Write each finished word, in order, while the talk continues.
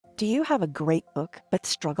Do you have a great book but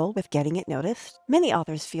struggle with getting it noticed? Many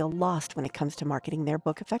authors feel lost when it comes to marketing their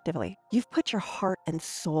book effectively. You've put your heart and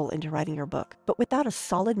soul into writing your book, but without a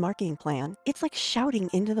solid marketing plan, it's like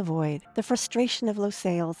shouting into the void. The frustration of low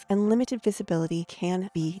sales and limited visibility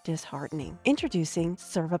can be disheartening. Introducing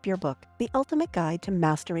Serve Up Your Book, the ultimate guide to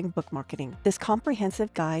mastering book marketing. This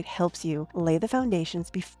comprehensive guide helps you lay the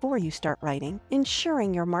foundations before you start writing,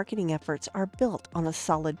 ensuring your marketing efforts are built on a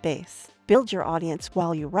solid base. Build your audience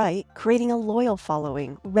while you write, creating a loyal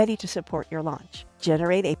following ready to support your launch.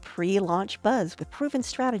 Generate a pre-launch buzz with proven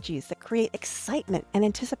strategies that create excitement and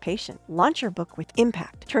anticipation. Launch your book with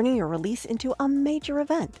impact, turning your release into a major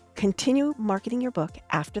event. Continue marketing your book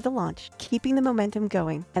after the launch, keeping the momentum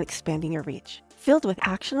going and expanding your reach. Filled with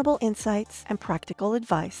actionable insights and practical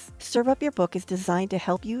advice, Serve Up Your Book is designed to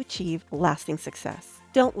help you achieve lasting success.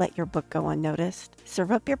 Don't let your book go unnoticed.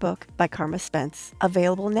 Serve Up Your Book by Carma Spence,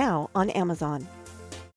 available now on Amazon.